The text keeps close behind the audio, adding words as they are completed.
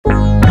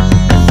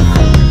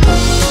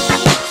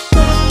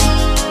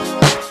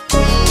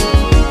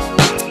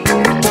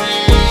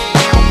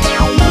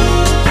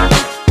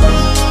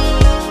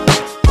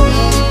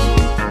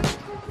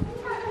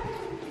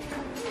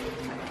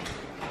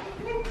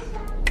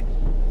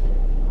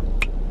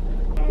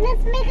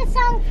Let's make a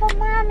song for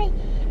Mommy.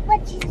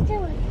 What she's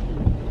doing.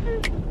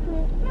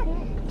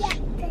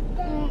 Yesterday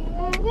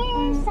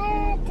is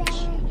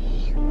Saturday.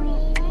 We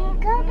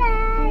go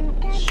back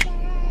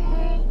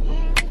today.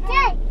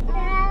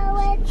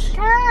 Now it's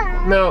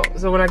time. No,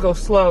 so when I go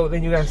slow,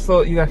 then you gotta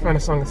slow. You gotta find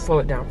a song to slow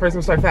it down. First,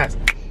 I'm gonna start fast.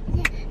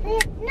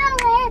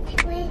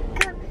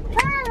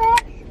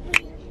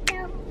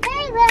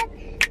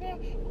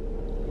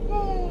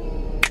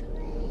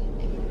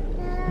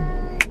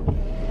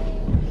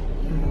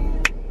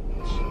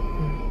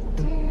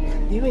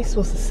 You ain't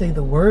supposed to say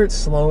the words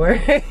slower.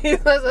 You're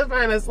supposed to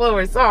find a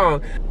slower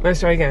song. Let's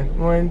try again.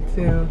 1,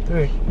 2,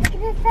 3.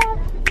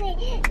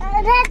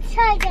 Let's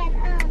try again.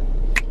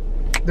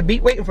 The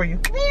beat waiting for you.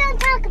 We don't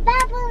talk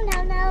about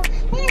Bruno, no.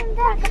 We don't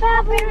talk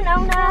about Bruno,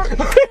 no. We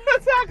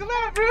don't talk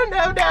about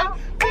Bruno, no.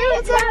 We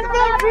don't talk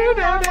about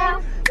Bruno,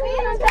 no. We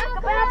don't talk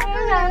about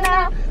Bruno,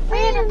 no.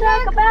 We don't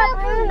talk about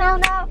Bruno,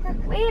 no.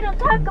 We don't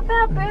talk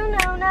about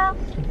Bruno, no.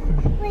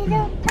 We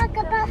don't talk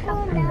about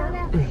Bruno,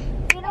 no.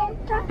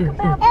 Talk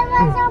about it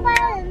was a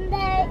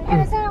Wednesday. It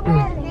was a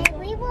Wednesday.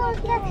 We will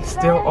get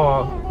Still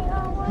all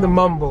the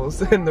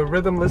mumbles in the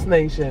rhythmless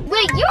nation.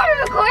 Wait, you were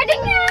recording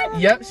it?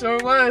 Yep, sure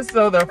was.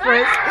 So the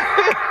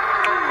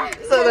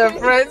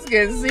friends,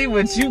 can see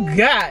what you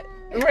got.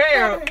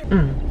 Real.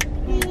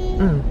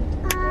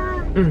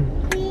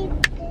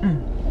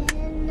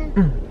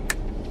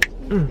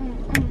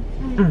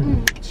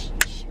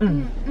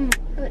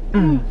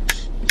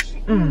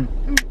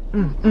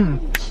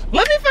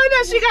 Let me find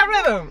out she got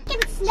rhythm.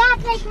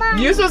 Snap like mom.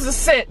 You're supposed to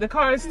sit. The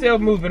car is still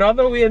moving,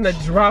 although we're in the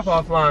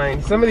drop-off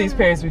line. Some of these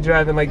parents be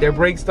driving like their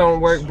brakes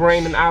don't work,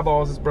 brain and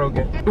eyeballs is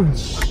broken.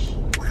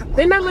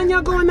 They not letting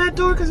y'all go in that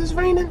door because it's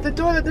raining? The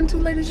door that them two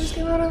ladies just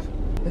came out of?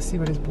 Let's see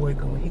where this boy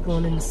going. He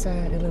going in the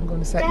side. They let him go in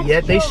the side. That's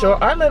yeah, they sure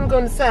are letting him go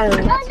in the side.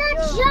 No, not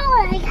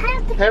sure. I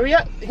have to. Hurry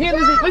up. Here,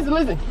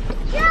 listen.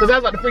 Because I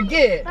was about to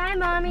forget. Bye,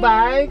 Mommy.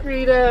 Bye,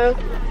 Krita.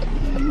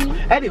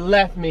 Eddie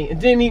left me and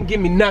didn't even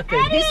give me nothing.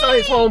 Eddie! He saw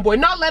his homeboy.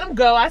 No, let him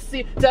go. I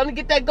see. Tell him to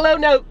get that glow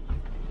note.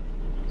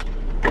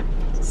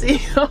 See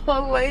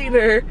y'all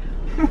later.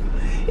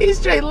 He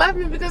straight left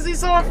me because he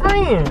saw a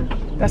friend.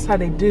 That's how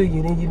they do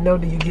you. Then you know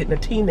that you're getting a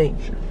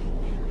teenager.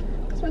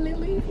 Because when they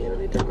leave you,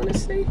 they don't want to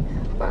say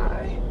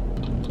bye.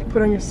 You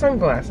put on your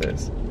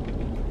sunglasses.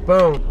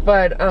 Boom.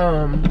 But,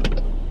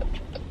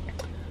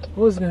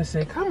 what was I going to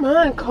say? Come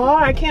on,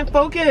 car. I can't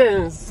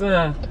focus.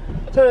 Turn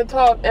the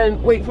top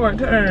and wait for it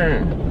to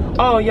turn.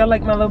 Oh, y'all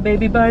like my little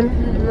baby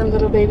bun? My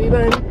little baby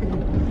bun?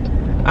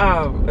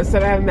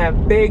 Instead of having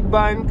that big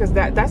bun, because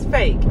that's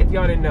fake, if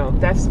y'all didn't know.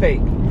 That's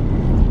fake.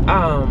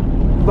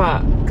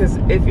 But, because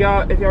if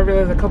y'all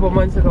realize a couple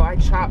months ago, I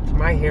chopped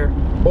my hair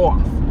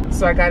off.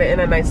 So I got it in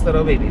a nice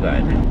little baby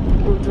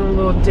bun. We're doing a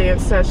little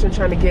dance session,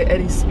 trying to get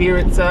Eddie's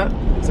spirits up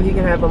so he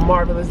can have a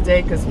marvelous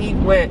day, because he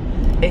went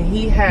and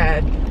he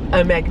had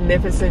a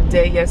magnificent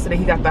day yesterday.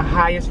 He got the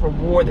highest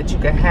reward that you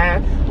could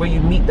have, where you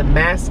meet the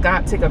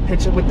mascot, take a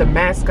picture with the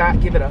mascot,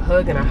 give it a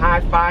hug and a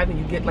high five, and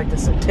you get like the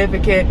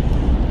certificate.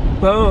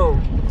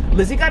 Boom.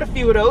 Lizzie got a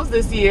few of those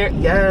this year.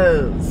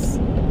 Yes.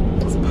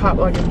 Let's pop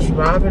like a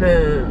dropping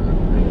in.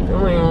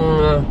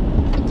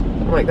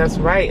 I'm like, that's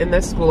right. And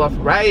that's school off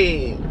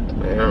right.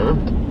 Yeah.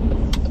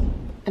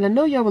 And I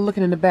know y'all were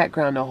looking in the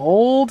background the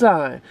whole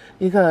time,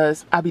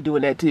 because I be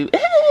doing that too.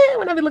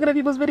 When I be looking at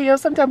people's videos,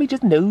 sometimes we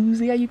just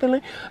nosy. How you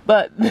feeling?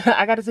 But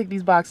I got to take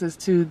these boxes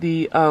to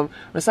the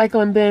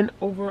recycling bin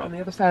over on the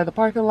other side of the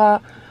parking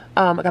lot.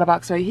 I got a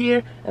box right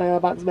here, and I got a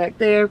box back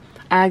there.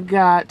 I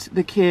got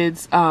the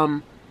kids,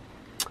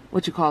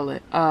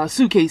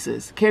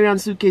 suitcases, carry-on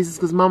suitcases,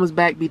 because mama's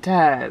back be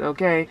tired,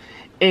 okay?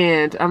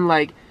 And I'm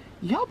like,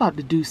 y'all about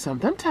to do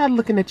something. I'm tired of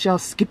looking at y'all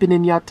skipping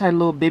in y'all tiny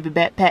little baby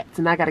backpacks,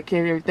 and I gotta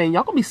carry everything.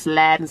 Y'all gonna be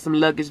sliding some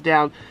luggage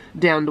down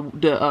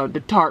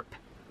the tarp.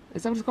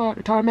 Is that what it's called?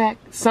 The tarmac?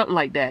 Something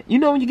like that. You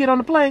know, when you get on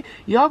the plane,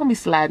 y'all gonna be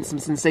sliding some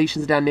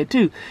sensations down there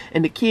too.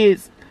 And the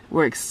kids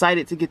were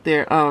excited to get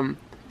their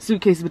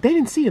suitcases, but they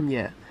didn't see them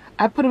yet.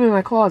 I put them in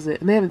my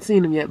closet, and they haven't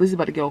seen them yet. Lizzie's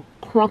about to go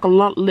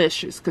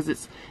crunkalunklicious because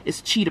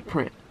it's cheetah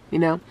print, you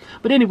know?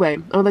 But anyway,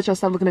 I'll let y'all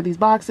stop looking at these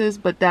boxes,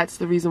 but that's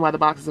the reason why the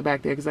boxes are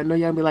back there, because I know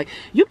y'all gonna be like,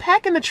 you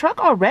packing the truck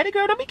already,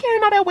 girl? Don't be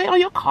carrying all that weight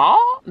on your car.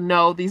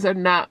 No, these are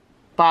not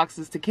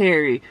boxes to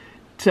carry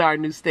to our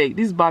new state.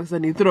 These boxes I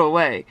need to throw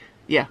away.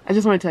 Yeah, I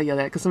just want to tell y'all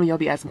that, because some of y'all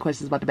be asking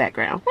questions about the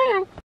background.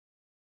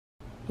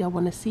 Y'all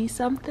want to see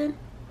something?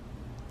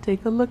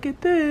 Take a look at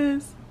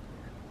this.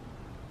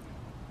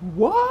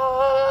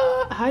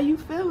 What? How you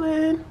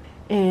feeling?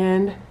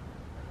 And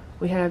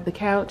we have the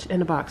couch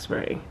and the box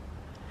spring.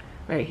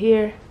 Right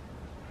here.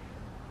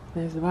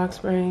 There's the box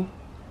spring.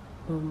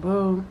 Boom,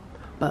 boom.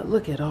 But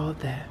look at all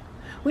that.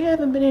 We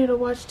haven't been able to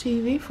watch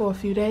TV for a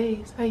few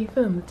days. How you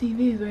feeling? The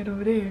TV is right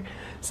over there.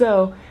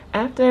 So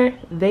after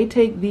they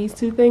take these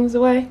two things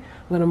away,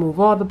 I'm gonna move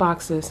all the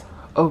boxes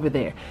over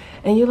there.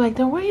 And you're like,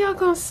 then where y'all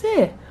gonna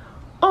sit?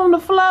 On the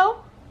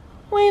floor?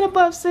 We ain't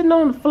above sitting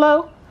on the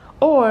floor.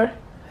 Or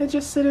they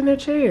just sit in their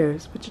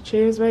chairs. Put your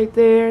chairs right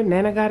there.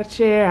 Nana got a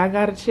chair. I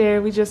got a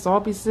chair. We just all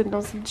be sitting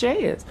on some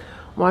chairs.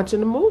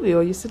 watching a movie,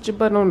 or you sit your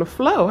butt on the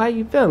floor. How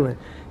you feeling?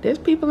 There's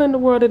people in the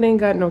world that ain't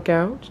got no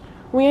couch.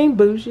 We ain't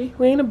bougie.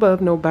 We ain't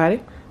above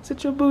nobody.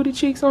 Sit your booty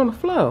cheeks on the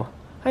floor.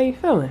 How you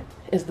feeling?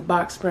 Is the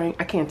box spring?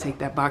 I can't take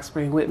that box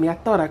spring with me. I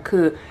thought I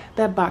could.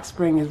 That box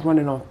spring is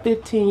running on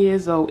 15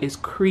 years old. It's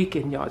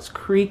creaking, y'all. It's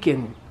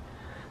creaking.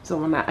 So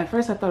when at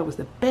first I thought it was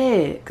the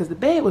bed, because the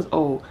bed was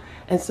old.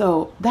 And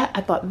so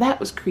I thought that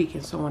was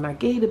creaking. So when I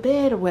gave the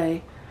bed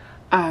away,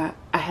 I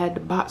had the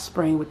box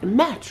spring with the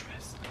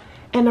mattress.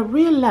 And I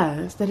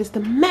realized that it's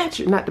the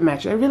mattress, not the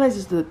mattress. I realized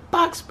it's the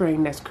box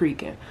spring that's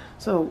creaking.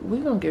 So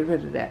we're going to get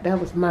rid of that. That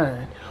was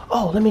mine.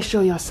 Oh, let me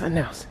show y'all something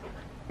else.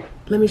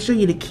 Let me show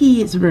you the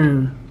kids'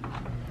 room.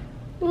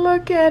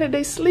 Look at it.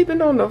 They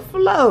sleeping on the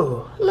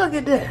floor. Look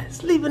at that.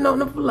 Sleeping on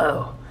the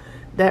floor.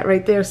 That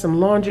right there, some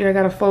laundry I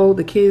got to fold.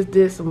 The kids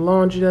did some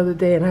laundry the other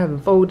day and I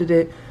haven't folded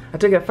it. I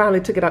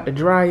finally took it out the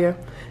dryer.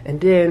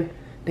 And then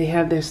they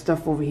have their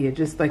stuff over here,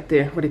 just like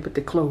there where they put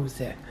the clothes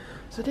at.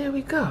 So there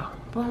we go.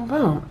 Boom,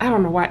 boom. I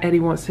don't know why Eddie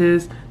wants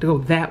his to go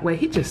that way.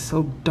 He's just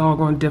so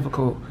doggone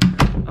difficult.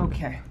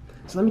 Okay,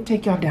 so let me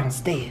take y'all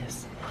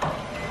downstairs.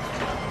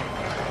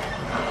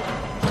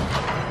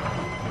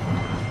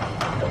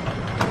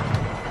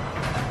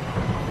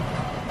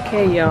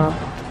 Okay, y'all.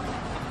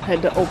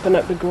 Had to open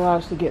up the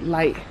garage to get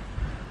light.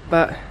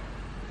 But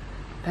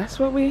that's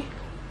what we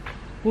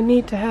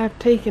need to have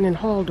taken and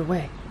hauled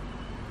away.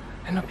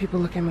 I know people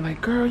look at me like,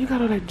 girl, you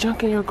got all that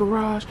junk in your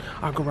garage.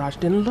 Our garage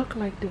didn't look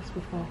like this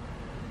before.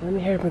 Let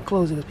me hurry up and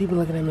close it because people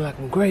looking at me like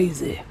I'm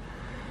crazy.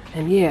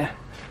 And yeah,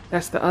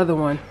 that's the other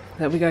one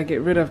that we gotta get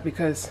rid of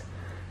because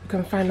we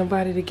couldn't find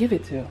nobody to give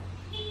it to.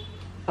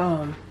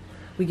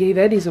 We gave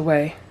Eddie's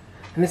away,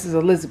 and this is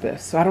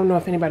Elizabeth. So I don't know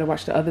if anybody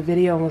watched the other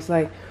video and was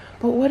like,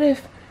 but what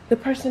if the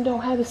person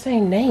don't have the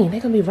same name? They're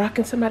gonna be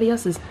rocking somebody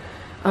else's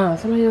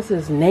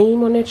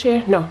name on their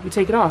chair. No, you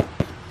take it off.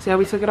 See how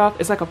we took it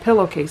off? It's like a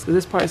pillowcase, because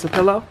this part is a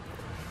pillow,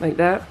 like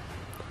that.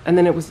 And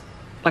then it was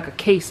like a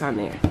case on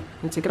there.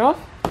 You take it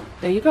off,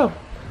 there you go.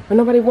 But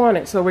nobody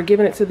wanted it, so we're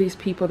giving it to these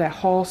people that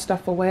haul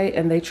stuff away,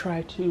 and they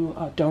try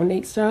to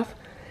donate stuff.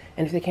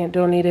 And if they can't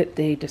donate it,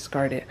 they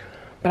discard it.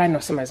 But I know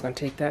somebody's gonna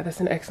take that.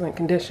 That's in excellent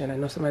condition. I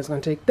know somebody's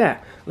gonna take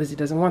that. Lizzie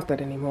doesn't want that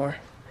anymore.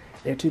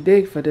 They're too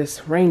big for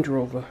this Range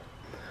Rover.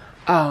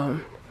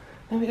 Then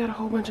we got a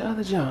whole bunch of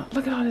other junk.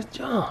 Look at all this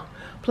junk.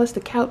 Plus the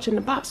couch and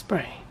the box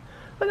spring.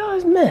 Look at all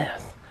this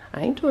mess.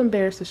 I ain't too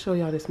embarrassed to show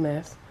y'all this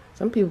mess.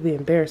 Some people be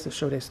embarrassed to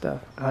show their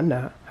stuff. I'm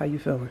not. How you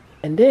feeling?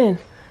 And then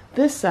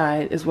this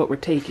side is what we're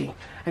taking.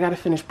 I gotta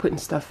finish putting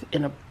stuff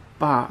in a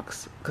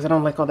box because I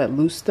don't like all that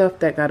loose stuff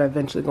that gotta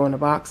eventually go in a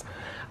box.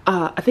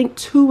 I think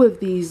 2 of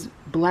these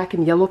black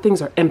and yellow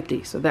things are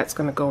empty, so that's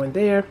gonna go in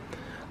there.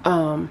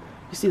 You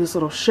see this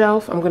little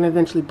shelf? I'm gonna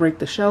eventually break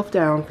the shelf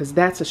down because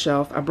that's a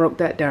shelf. I broke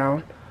that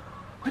down.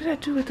 What did I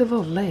do with the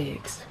little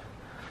legs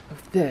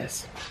of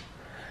this?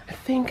 I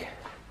think,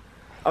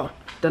 oh,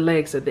 the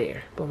legs are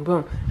there. Boom,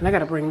 boom. And I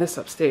gotta bring this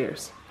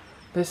upstairs.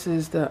 This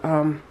is the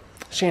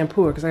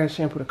shampooer because I gotta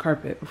shampoo the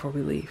carpet before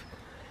we leave.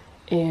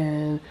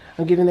 And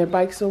I'm giving their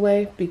bikes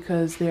away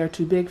because they are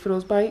too big for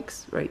those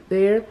bikes right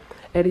there.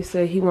 Eddie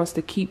said he wants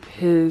to keep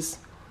his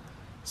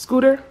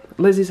scooter.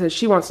 Lizzie says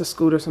she wants a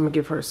scooter, so I'm gonna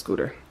give her a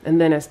scooter. And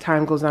then as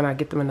time goes on, I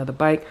get them another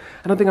bike.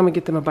 I don't think I'm gonna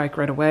get them a bike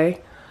right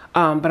away, but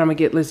I'm gonna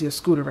get Lizzie a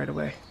scooter right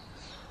away.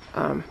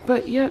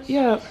 But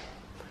yep,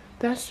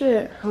 that's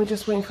it. I'm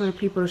just waiting for the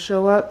people to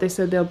show up. They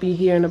said they'll be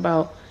here in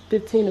about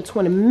 15 to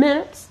 20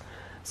 minutes.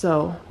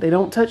 So they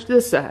don't touch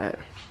this side.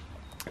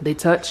 They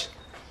touch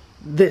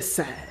this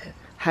side.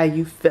 How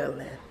you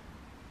feeling?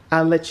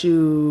 I'll let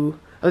you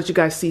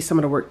guys see some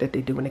of the work that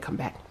they do when they come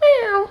back.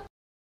 Meow.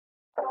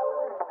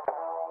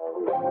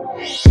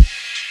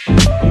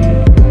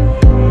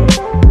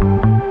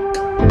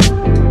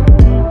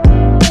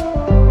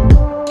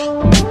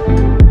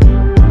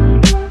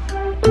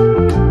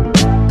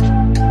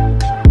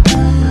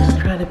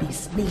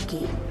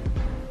 Sneaky.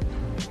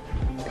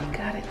 They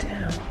got it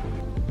down.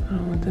 I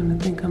don't want them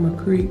to think I'm a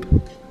creep.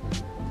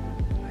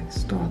 Like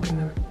stalking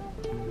them.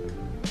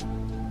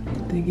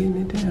 They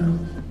getting it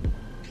down.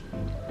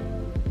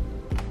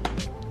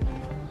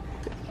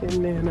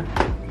 Banana.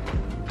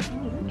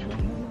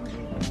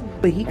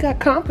 But he got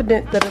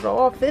confidence that it'll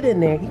all fit in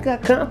there. He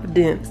got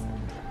confidence.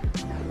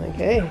 Like,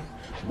 hey,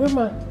 where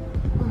my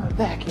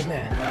vacuum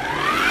at?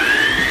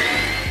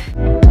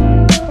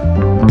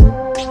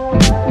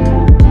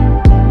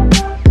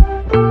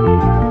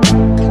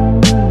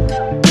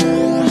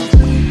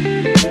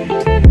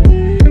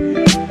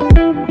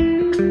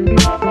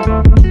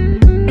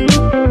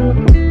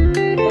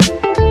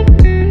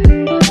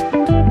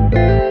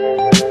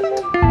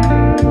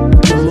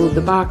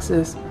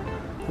 Boxes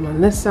from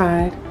on this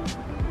side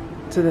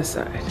to this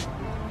side.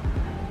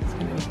 It's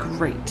gonna be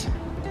great.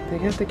 They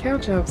got the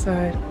couch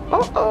outside.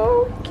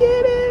 Uh-oh,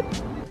 get it!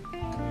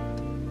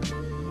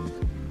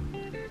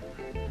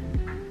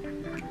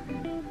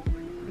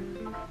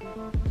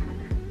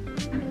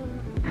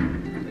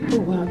 Oh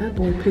wow, that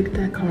boy picked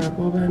that car up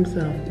all by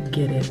himself.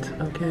 Get it,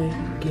 okay?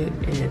 Get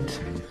it.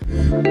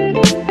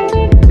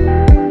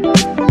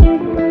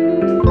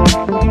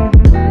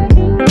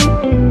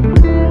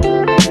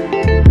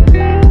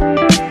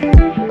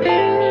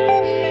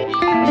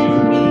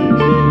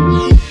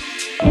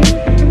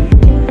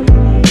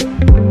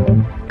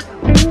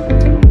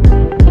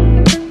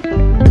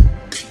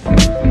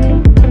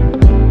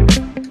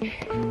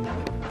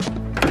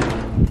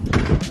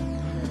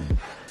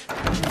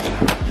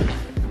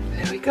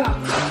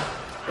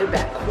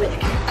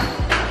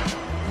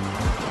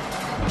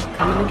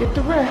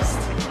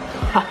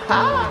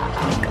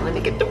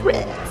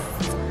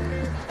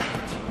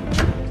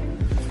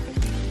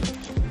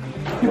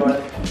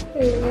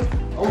 Hey.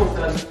 Almost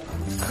done.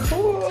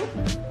 Cool.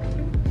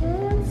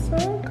 That's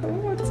so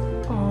cool. It's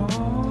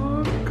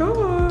all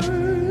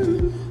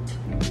gone.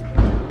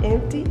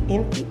 Empty,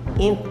 empty,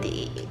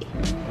 empty.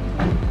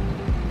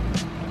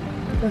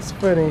 That's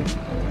funny.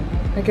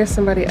 I guess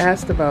somebody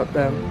asked about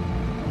them.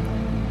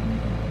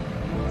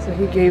 So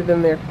he gave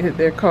them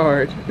their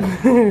card.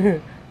 And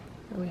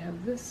we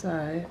have this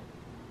side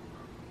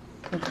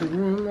of the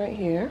room right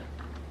here.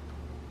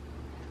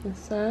 This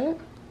side.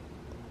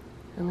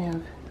 And we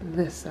have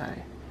this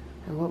side.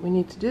 And what we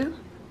need to do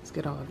is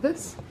get all of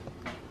this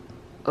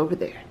over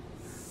there.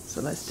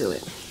 So let's do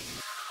it.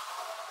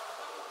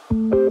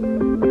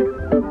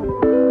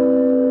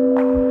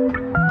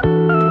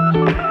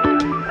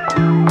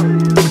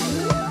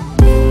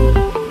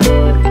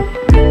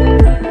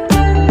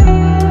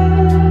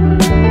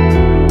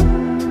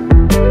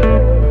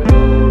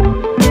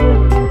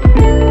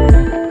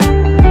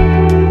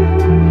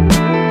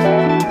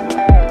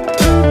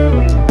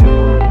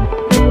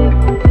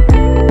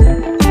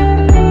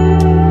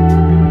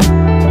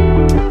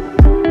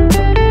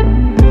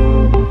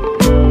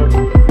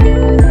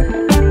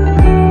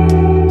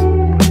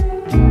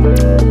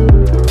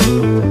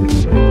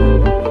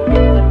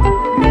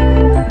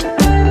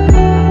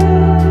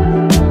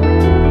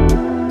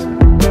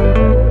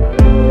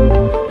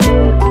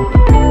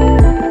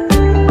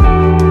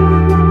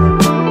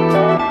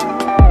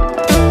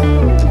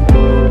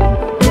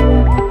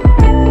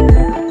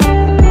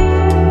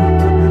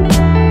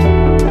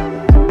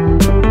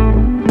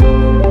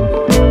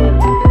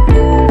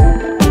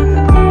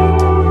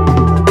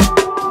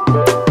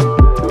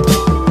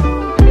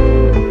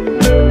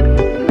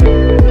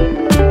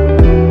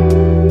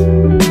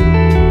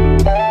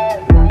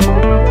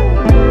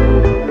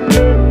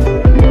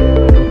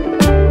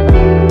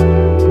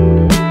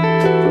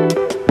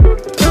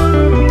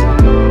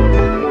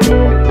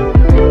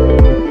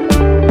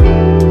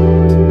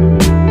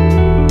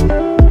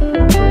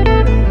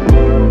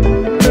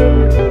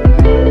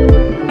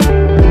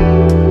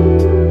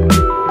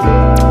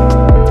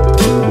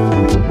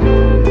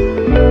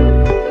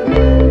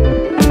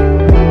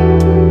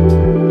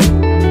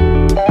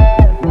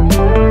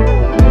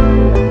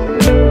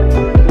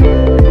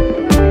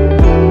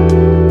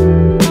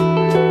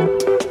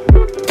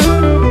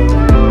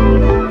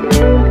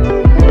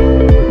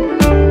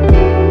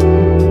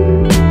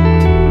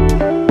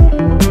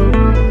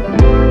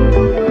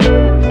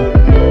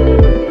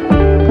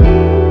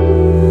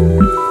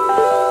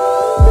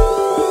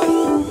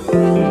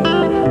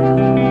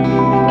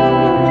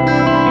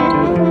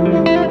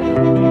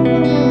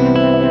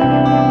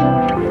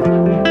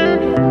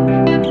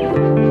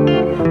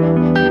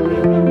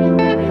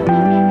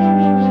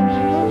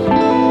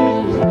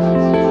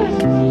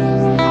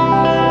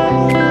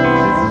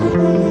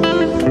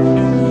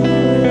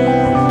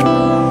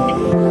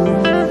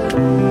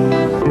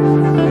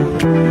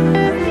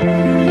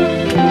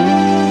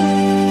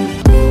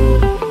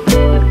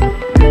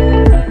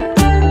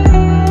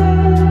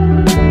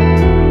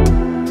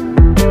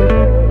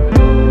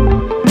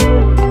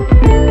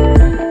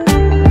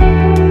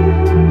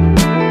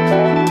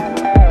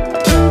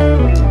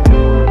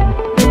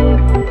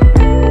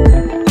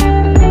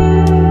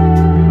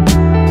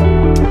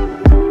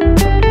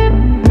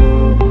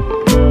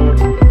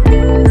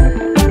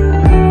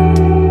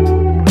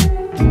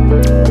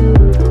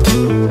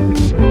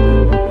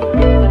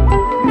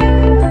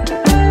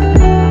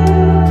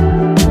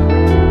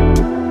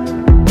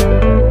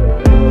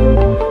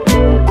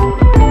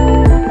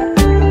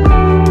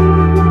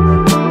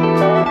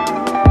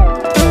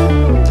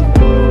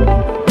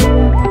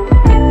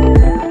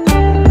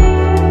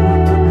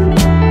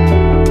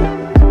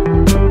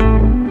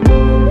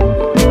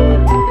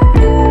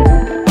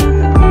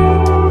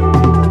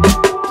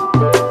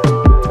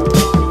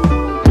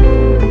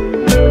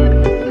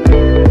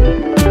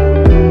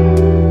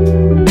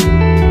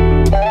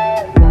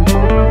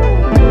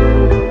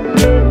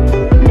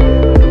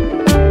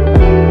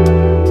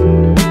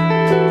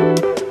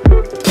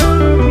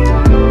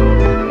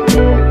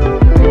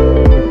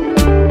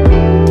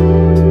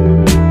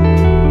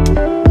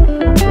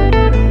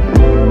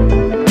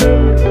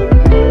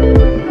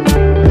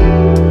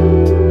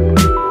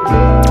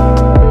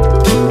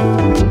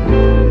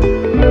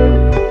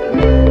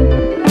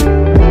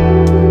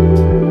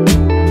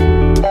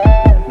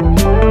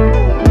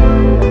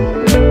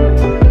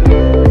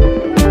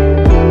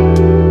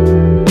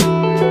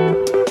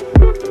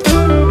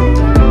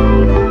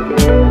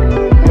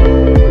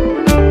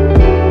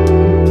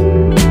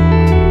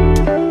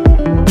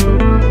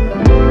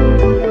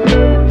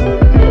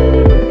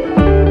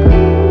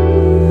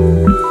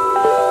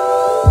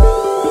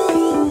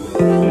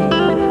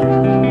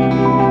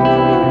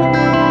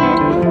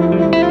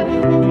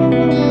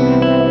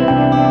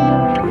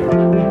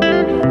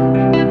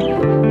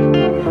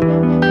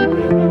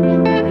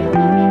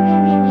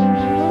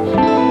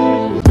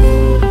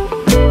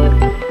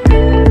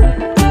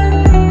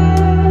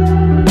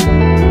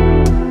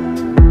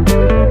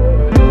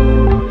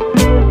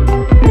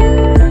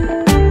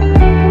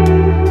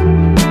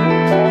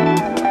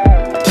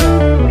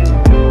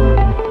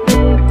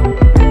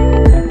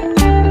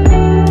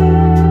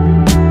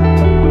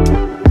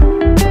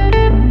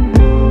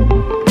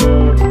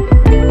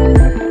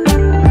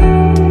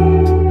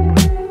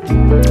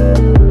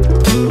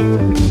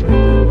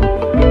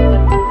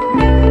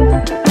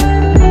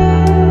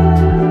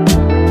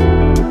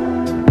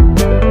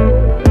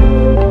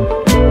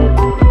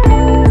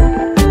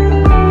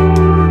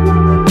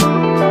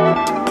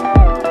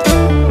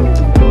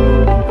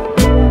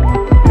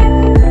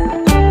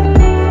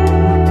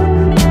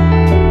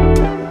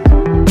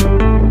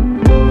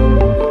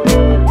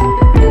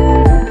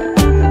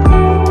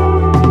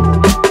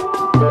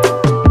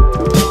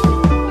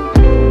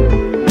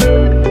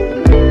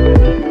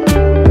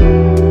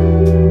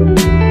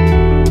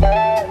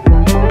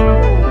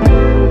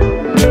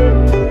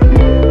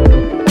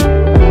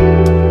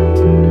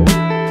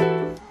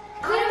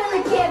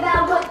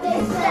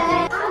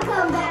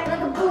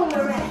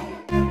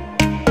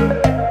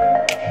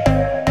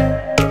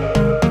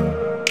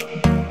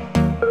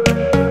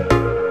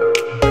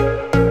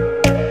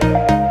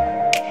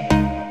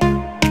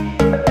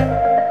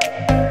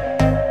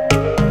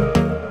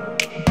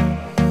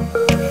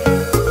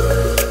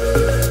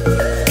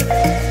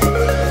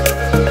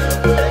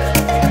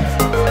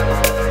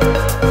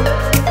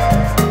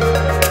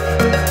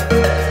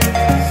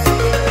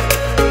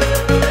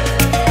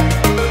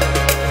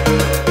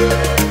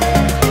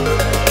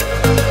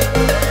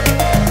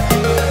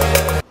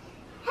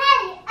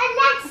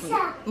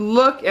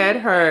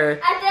 her.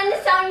 At the end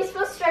of the song, you're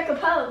supposed to strike a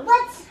pose.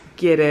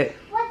 Get it.